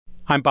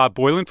I'm Bob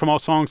Boylan from All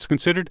Songs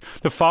Considered.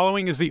 The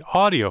following is the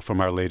audio from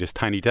our latest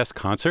Tiny Desk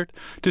concert.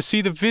 To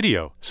see the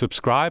video,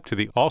 subscribe to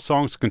the All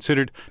Songs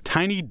Considered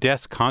Tiny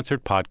Desk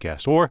Concert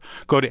podcast or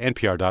go to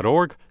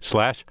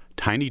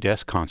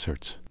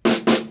npr.org/tinydeskconcerts.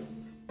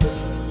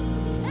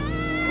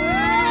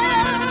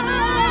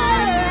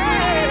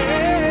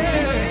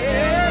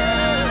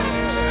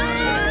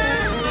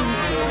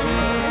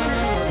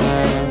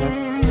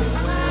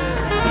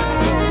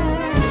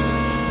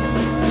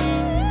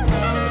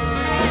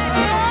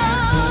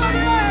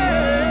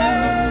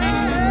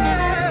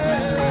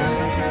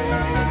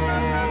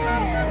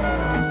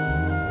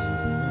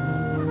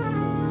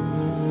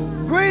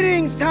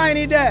 Greetings,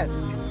 Tiny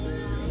Desk.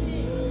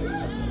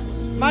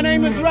 My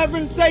name is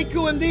Reverend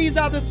Sekou, and these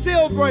are the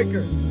Seal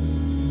Breakers.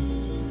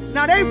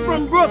 Now, they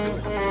from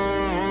Brooklyn.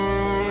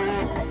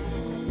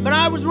 But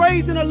I was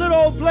raised in a little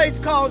old place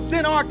called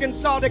Zinn,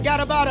 Arkansas that got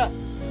about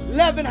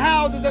 11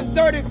 houses and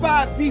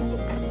 35 people.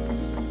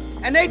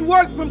 And they'd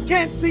work from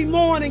can't see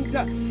morning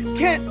to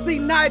can't see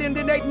night, and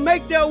then they'd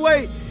make their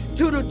way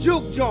to the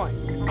juke joint.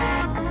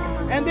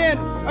 And then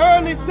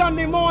early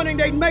Sunday morning,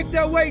 they'd make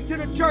their way to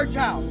the church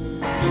house.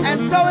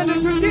 And so in the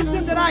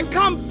tradition that I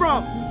come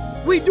from,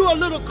 we do a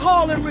little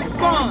call and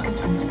response.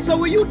 So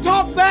will you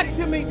talk back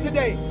to me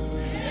today?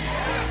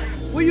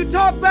 Will you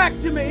talk back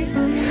to me?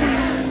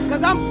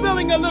 Because I'm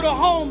feeling a little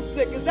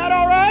homesick. Is that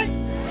all right?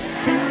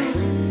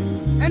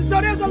 And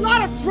so there's a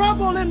lot of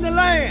trouble in the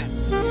land.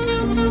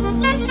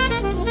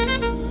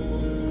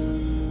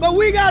 But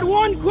we got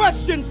one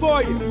question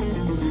for you.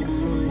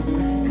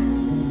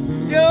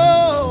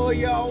 Do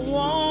you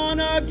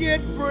wanna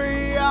get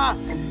free?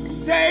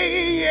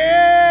 Say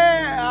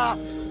yeah.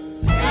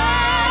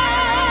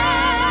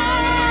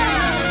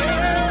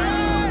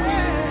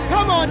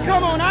 Come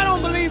on, I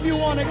don't believe you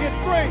want to get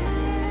free.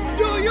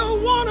 Do you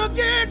want to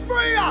get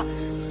free?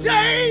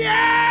 Say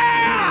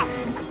yeah.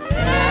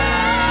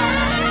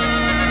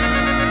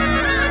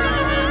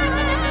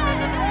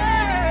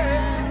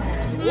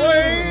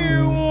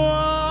 We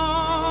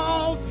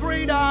want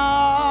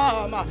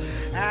freedom,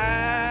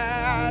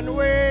 and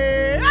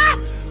we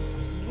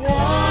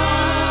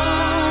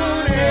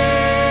want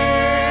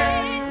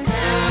it.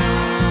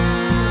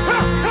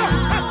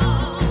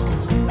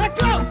 Let's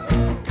go.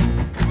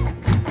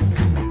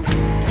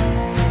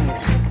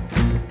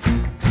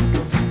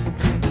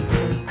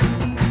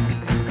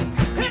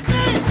 Hit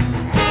me.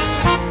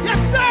 Yes,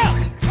 sir.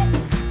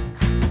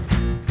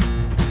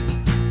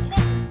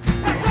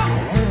 Let's go.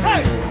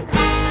 Hey.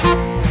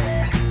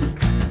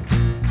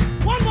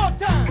 One more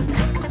time.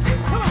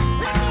 Come on,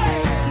 hit me.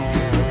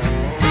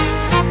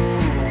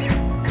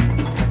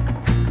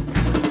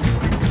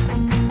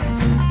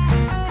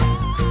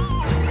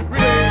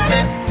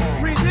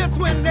 Resist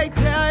when they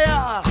tell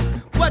ya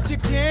what you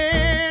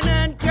can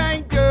and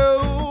can't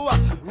do.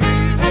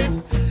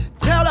 Resist,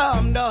 tell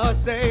them to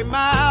stay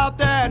mouth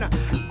and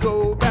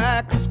go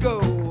back to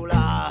school.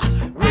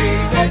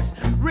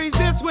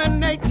 Resist when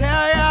they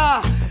tell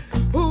ya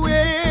who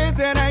is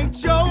and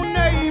ain't your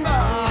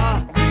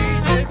neighbor.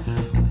 Resist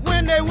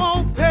when they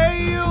won't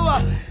pay you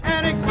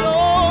and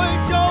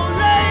exploit your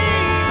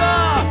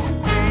labor.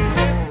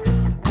 Resist,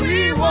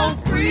 we want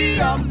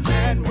freedom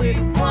and we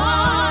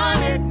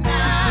want it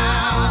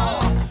now.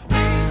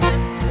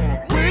 Resist,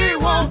 we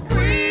want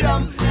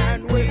freedom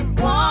and we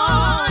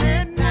want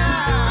it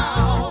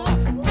now.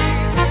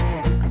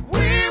 Resist,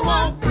 we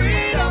want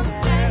freedom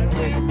and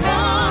we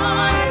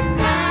want it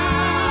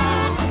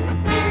now.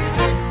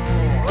 Resist,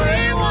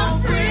 we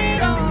want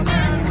freedom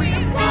and we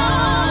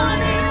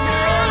want it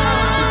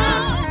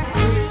now.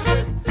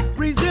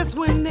 Resist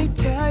when they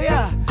tell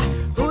ya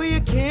who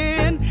you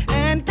can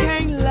and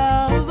can't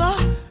love.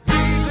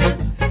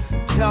 Resist,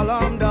 tell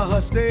them to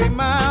hush their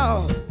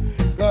mouth,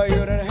 'cause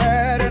you done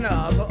had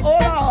enough. Oh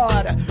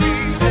Lord,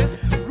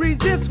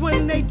 resist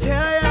when they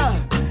tell ya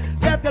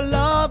that the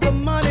love of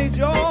money's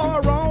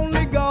your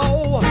only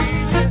goal.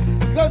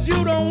 'Cause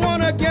you don't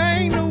wanna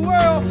gain the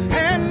world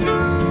and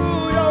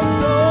lose your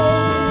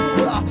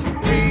soul.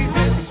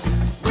 Resist,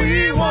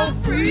 we want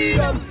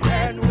freedom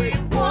and we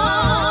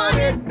want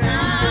it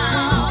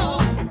now.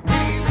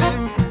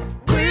 Resist,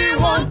 we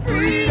want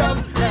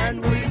freedom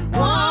and we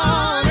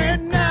want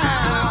it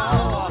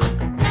now.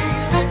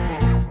 Resist,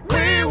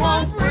 we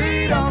want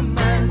freedom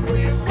and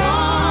we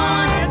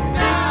want it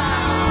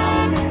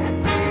now.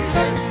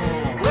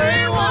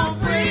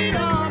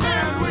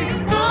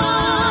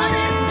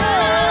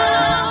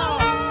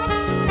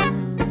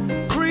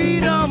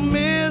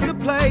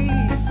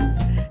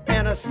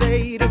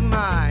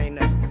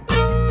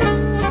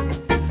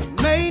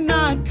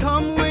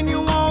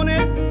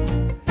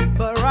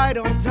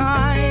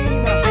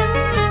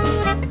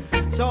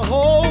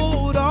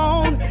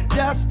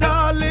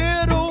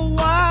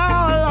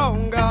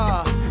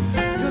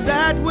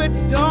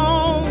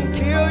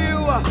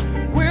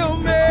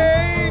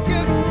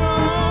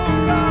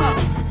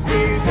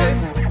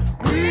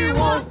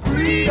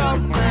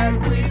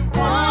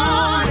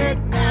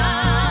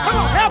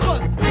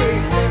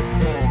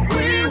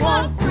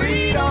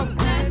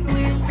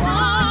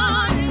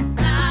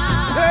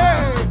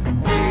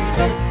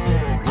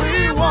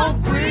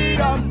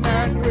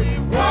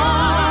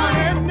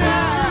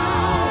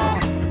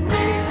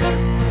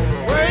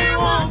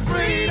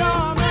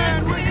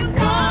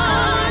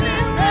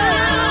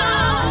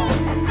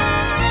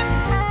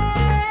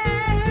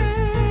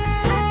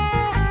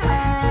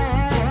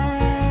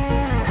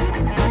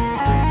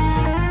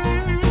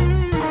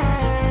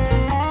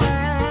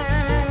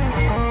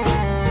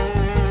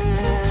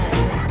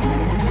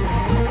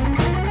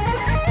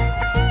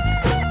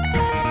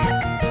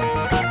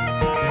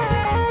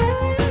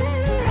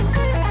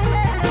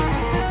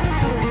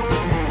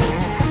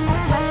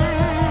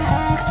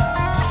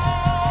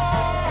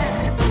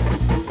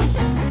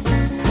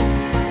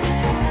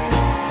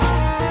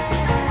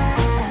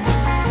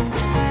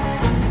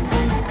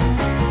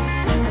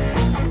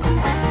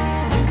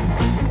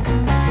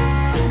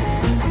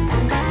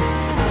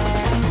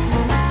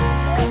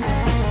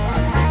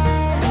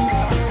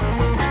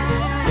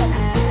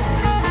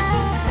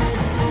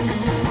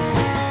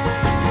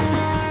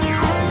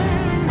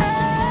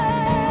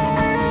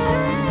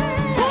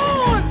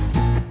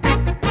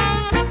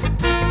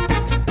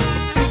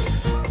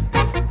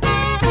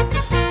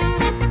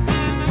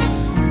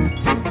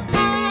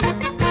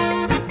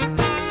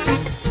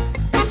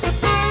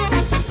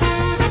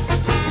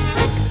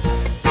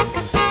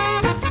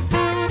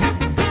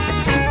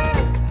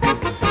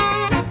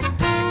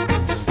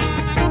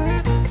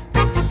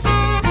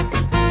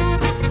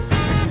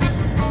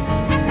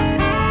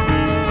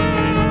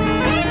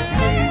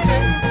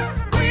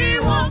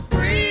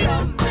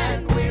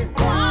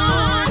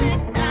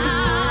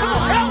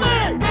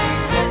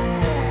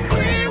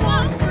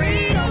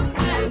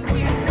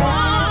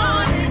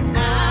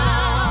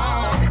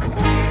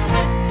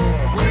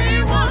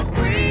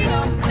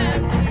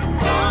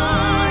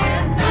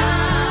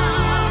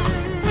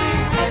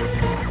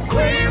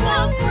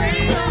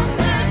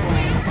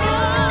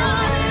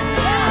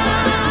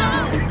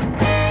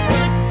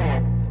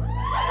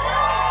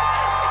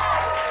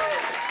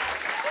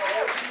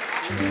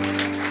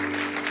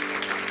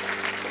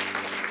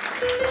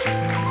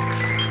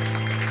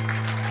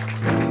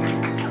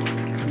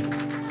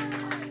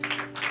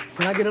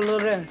 get a little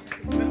of that?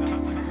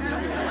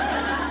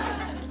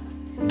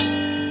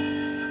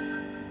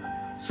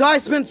 So I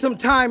spent some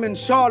time in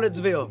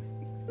Charlottesville,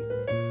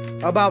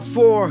 about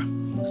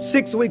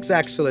 6 weeks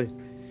actually,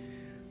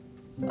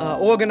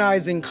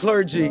 organizing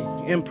clergy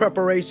in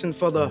preparation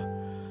for the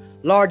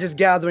largest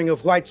gathering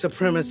of white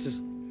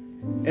supremacists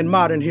in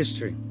modern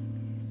history.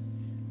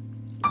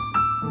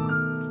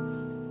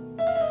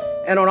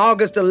 And on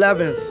August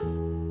 11th,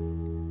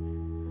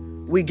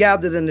 we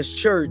gathered in this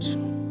church,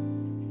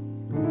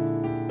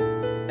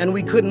 and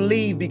we couldn't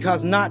leave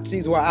because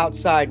Nazis were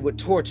outside with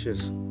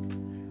torches.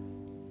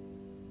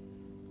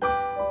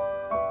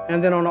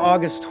 And then on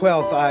August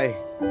 12th,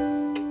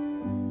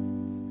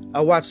 I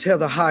watched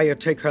Heather Heyer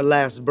take her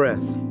last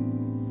breath.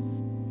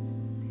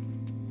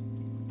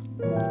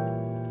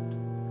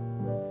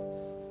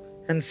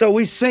 And so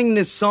we sing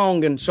this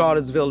song in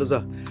Charlottesville as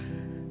a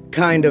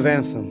kind of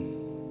anthem.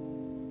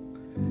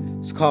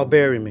 It's called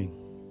Bury Me.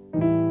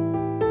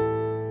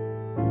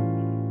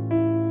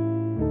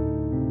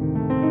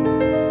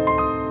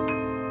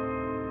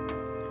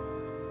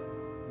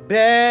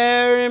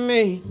 Bury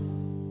me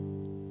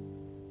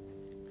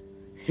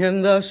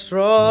in the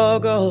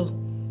struggle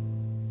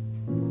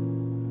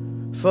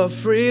for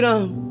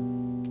freedom.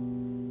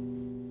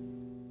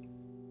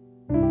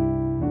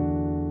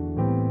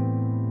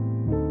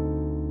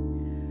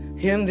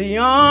 In the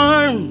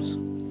arms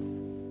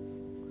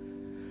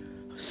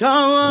of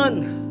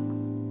someone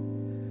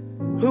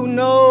who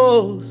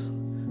knows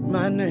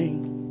my name.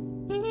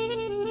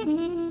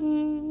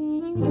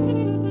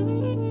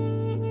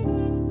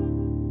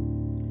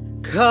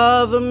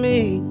 Cover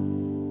me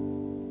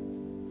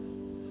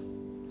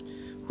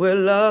with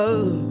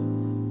love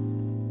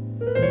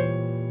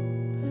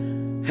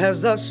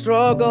as the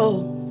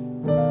struggle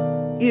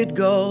it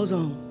goes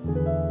on.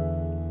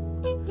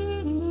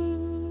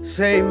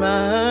 Say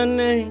my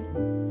name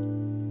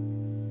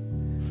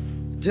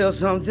till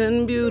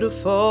something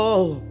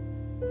beautiful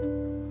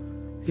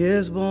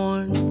is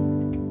born.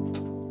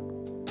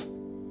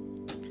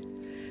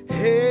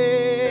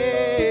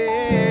 Hey,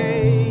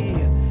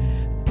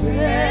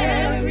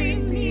 bury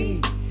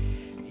me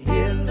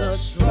in the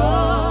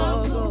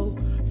struggle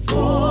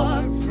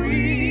for freedom.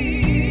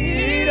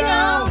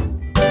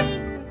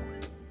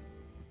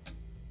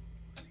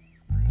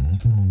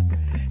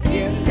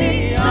 In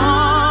the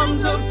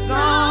arms of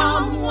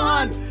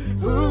someone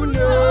who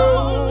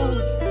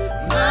knows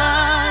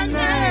my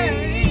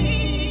name.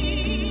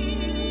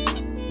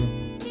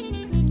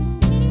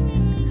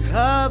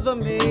 Cover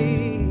me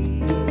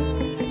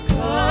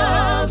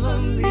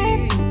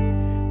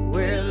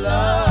with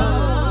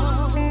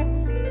love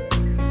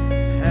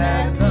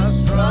as the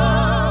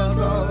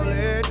struggle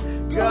it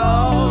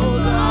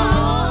goes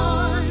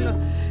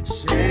on.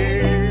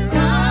 Say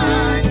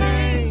my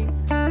name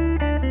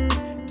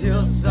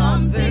till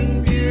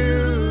something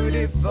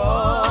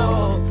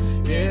beautiful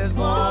is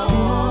born.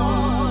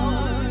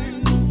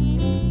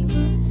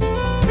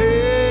 Hey,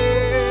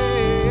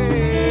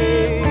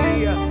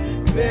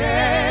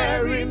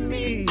 bury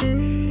me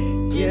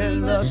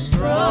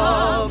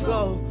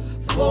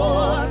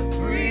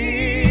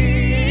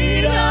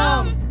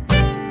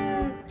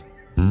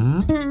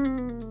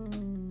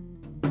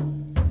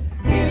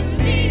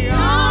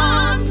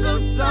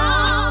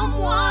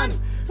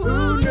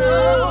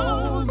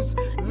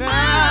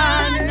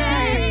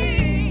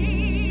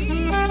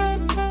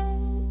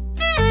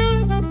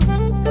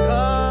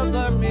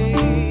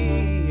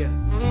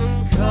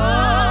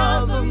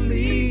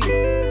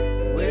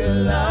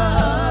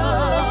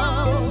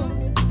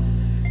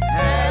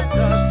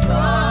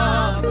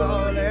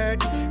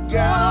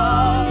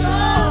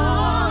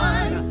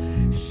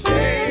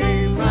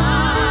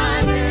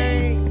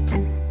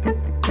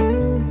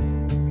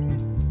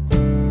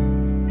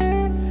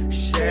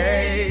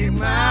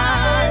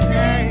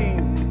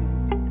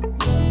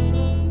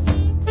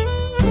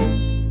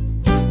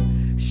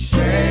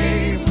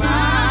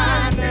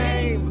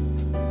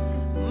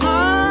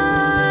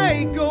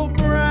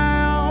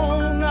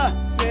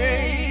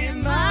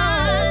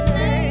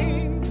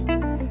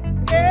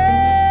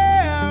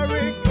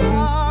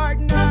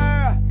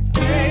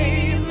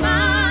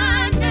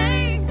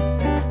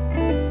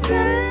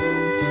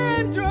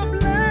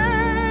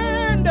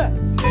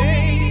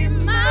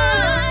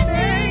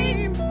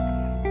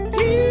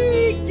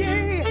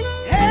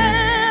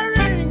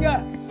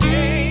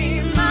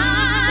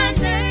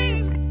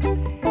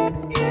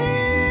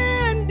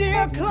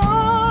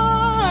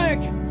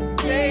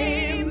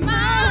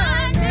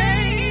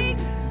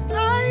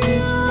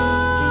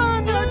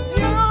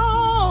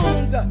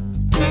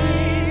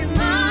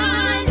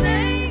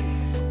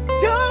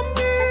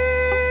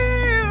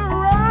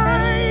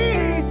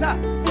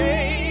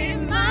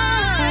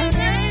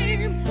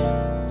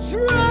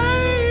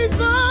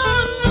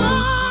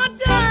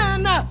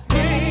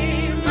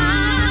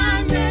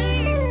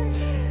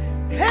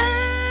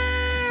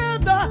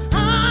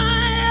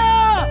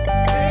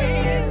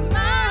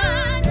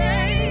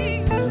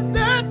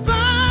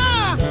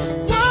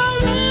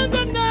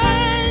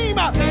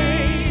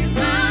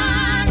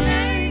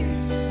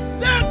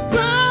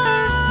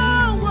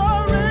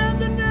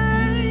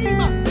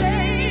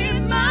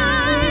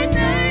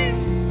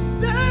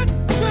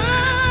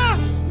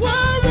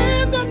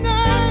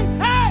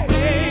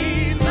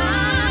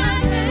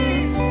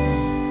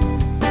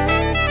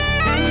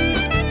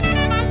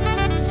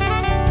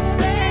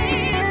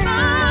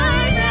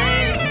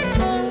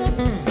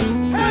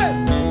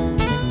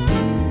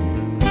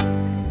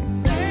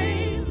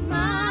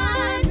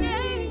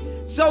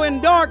So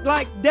in dark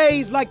like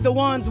days like the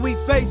ones we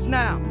face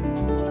now,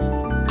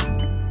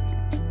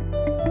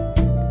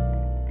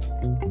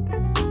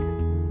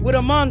 with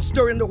a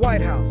monster in the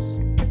White House,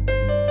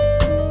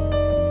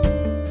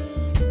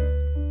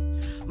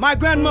 my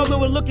grandmother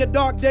would look at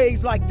dark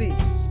days like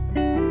these.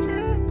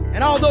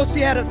 And although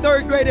she had a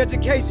third grade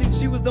education,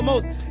 she was the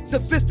most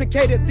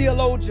sophisticated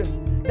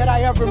theologian that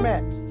I ever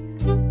met.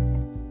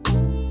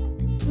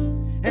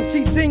 And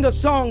she'd sing a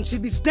song,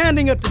 she'd be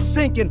standing at the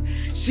sink and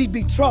she'd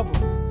be troubled.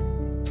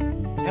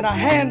 And her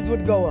hands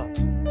would go up.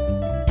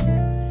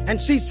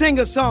 And she'd sing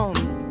a song.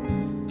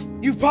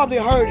 You've probably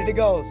heard it. It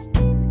goes,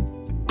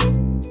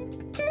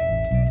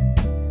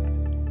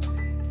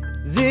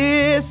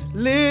 this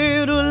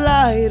little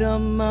light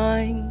of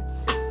mine,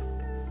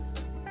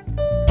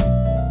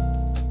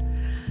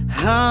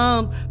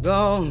 I'm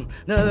gonna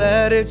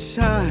let it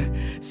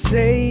shine.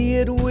 Say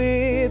it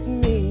with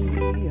me.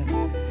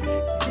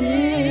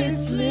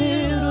 This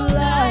little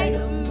light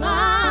of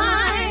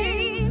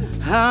mine,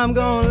 I'm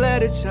gonna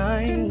let it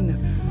shine.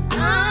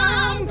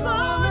 I'm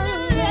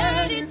gonna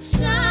let it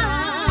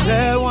shine.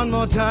 Say it one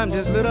more time.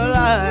 This little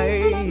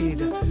light,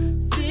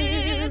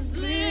 this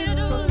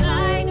little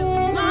light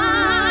of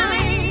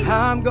mine,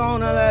 I'm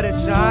gonna let it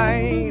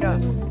shine.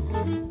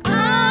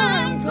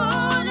 I'm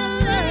gonna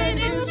let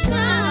it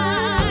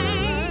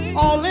shine.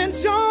 All in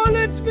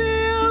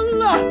Charlottesville,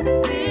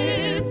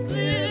 This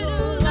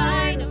little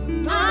light of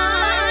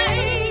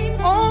mine,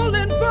 all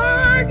in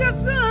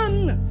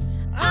Ferguson,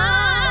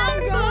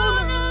 I'm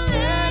gonna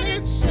let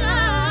it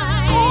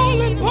shine. all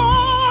in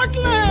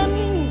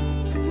Portland,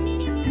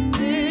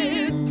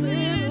 This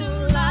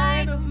little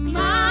light of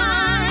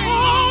mine,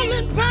 all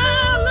in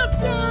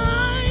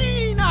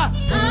Palestine.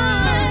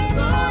 I'm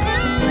gonna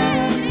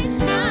let it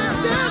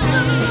shine. This little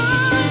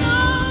light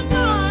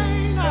of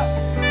mine,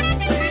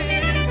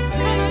 This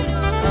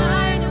little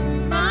light of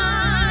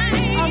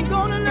mine, I'm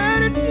gonna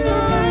let it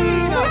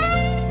shine.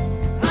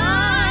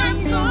 I'm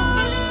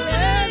gonna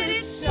let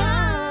it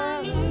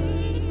shine.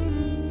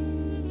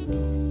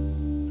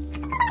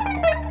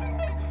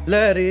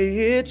 Let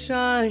it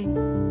shine.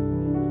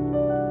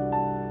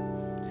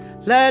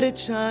 Let it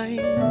shine.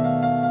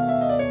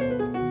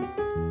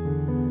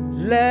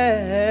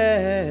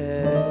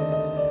 Let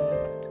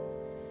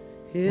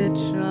it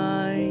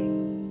shine.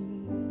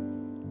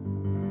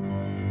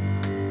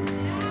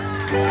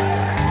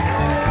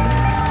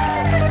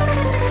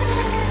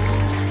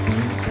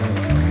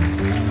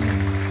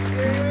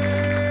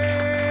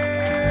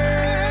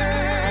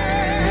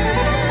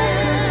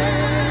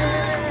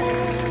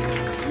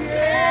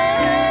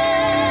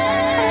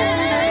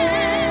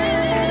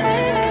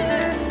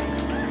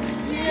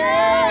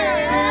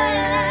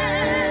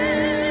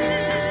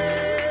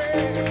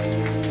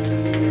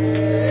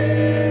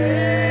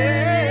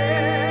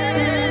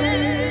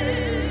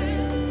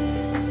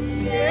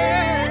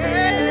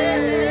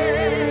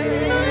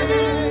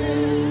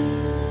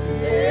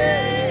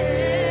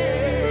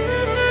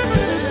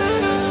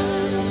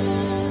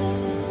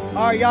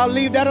 All right, y'all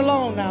leave that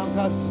alone now,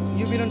 because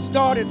you done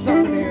started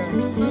something here.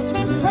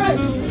 Hey!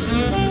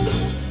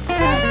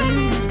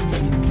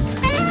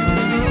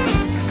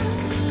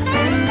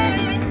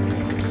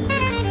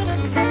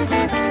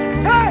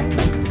 Hey!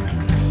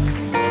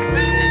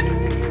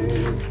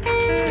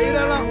 Leave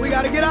that alone. We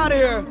got to get out of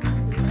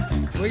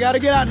here. We got to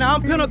get out. Now,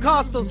 I'm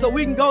Pentecostal, so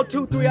we can go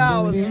 2-3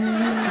 hours.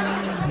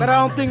 But I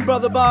don't think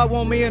Brother Bob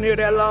want me in here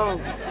that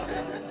long.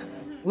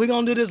 We're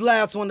going to do this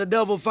last one, The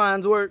Devil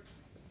Finds Work.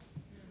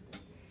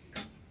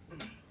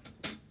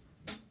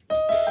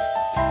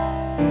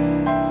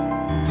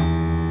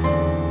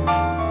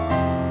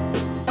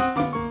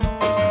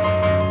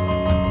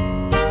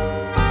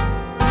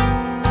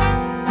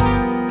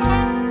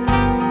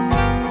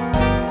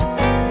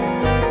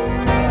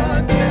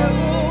 The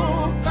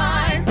devil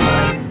finds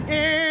work.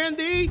 In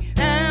the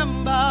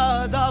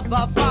embers of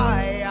a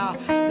fire,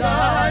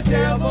 The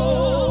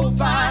devil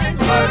finds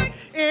work.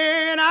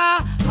 in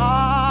our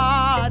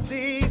heart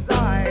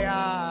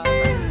desires.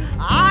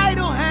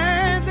 Idle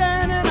hands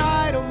and an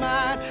idle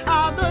mind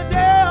of the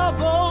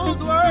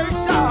devil's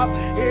workshop.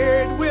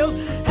 It will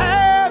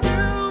have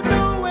you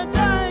doing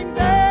things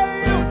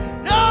that you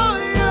know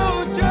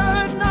you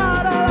should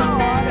not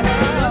allowed.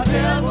 The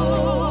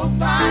devil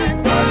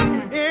finds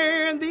work.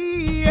 In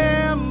the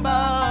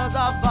embers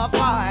of a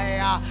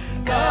fire,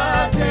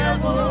 The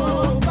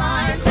devil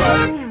finds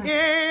work.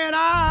 in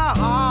our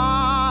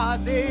heart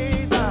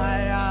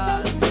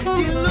desires.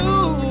 You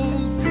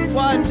lose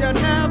what you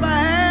never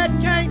had,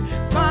 can't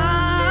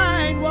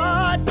find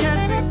what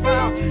can be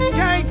found,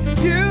 can't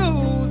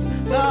use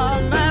the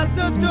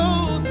master's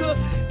tools to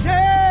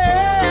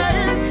tear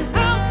his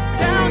house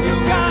down. You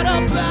gotta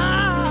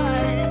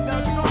bind a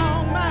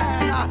strong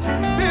man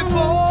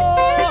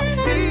before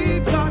he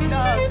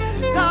thunders,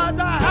 'cause a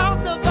house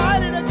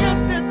divided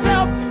against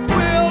itself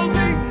will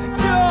be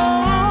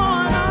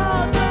torn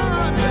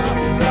asunder.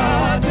 The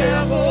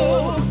devil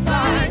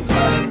finds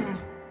work.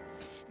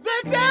 The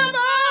devil,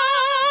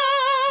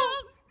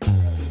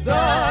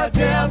 The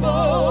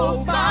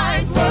devil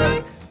finds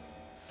work.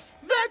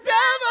 the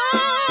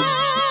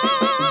devil.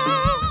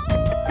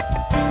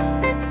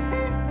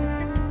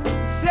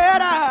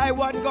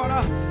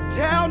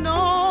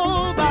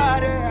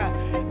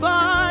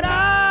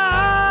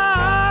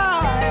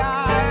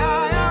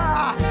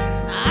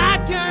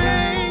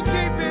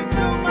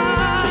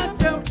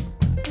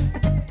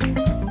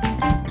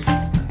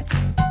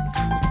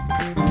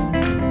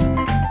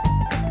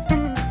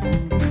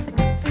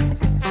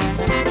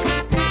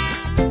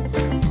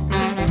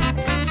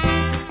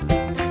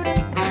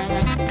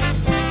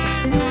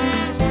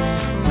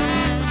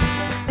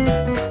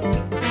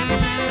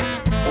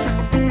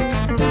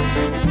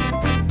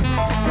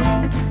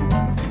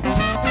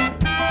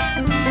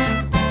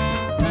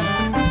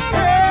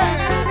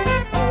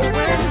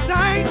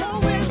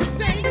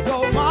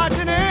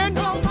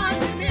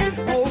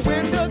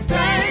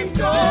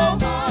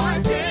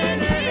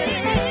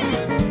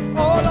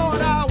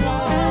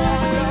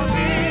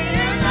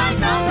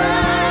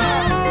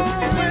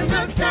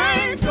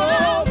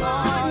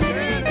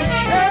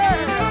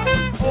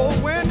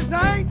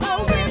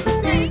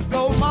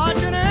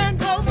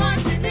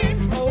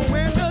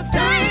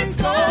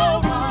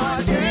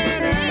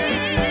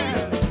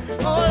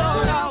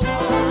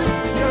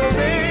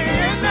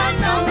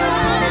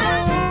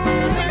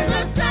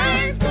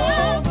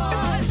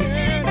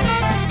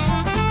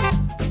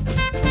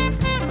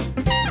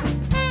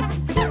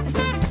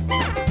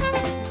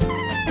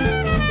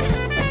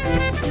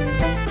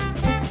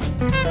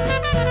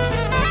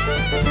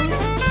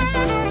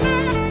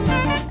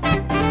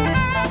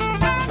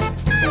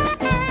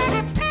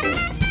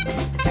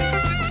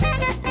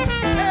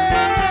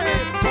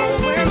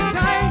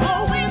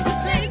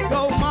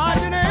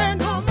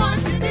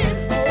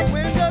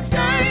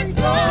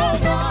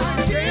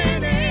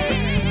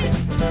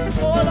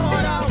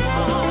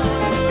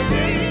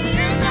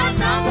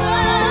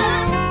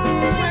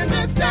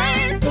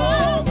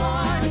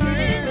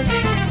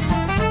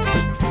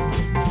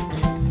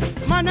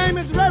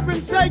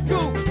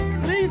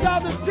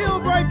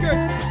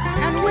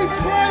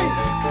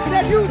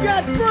 You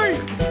got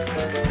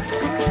free.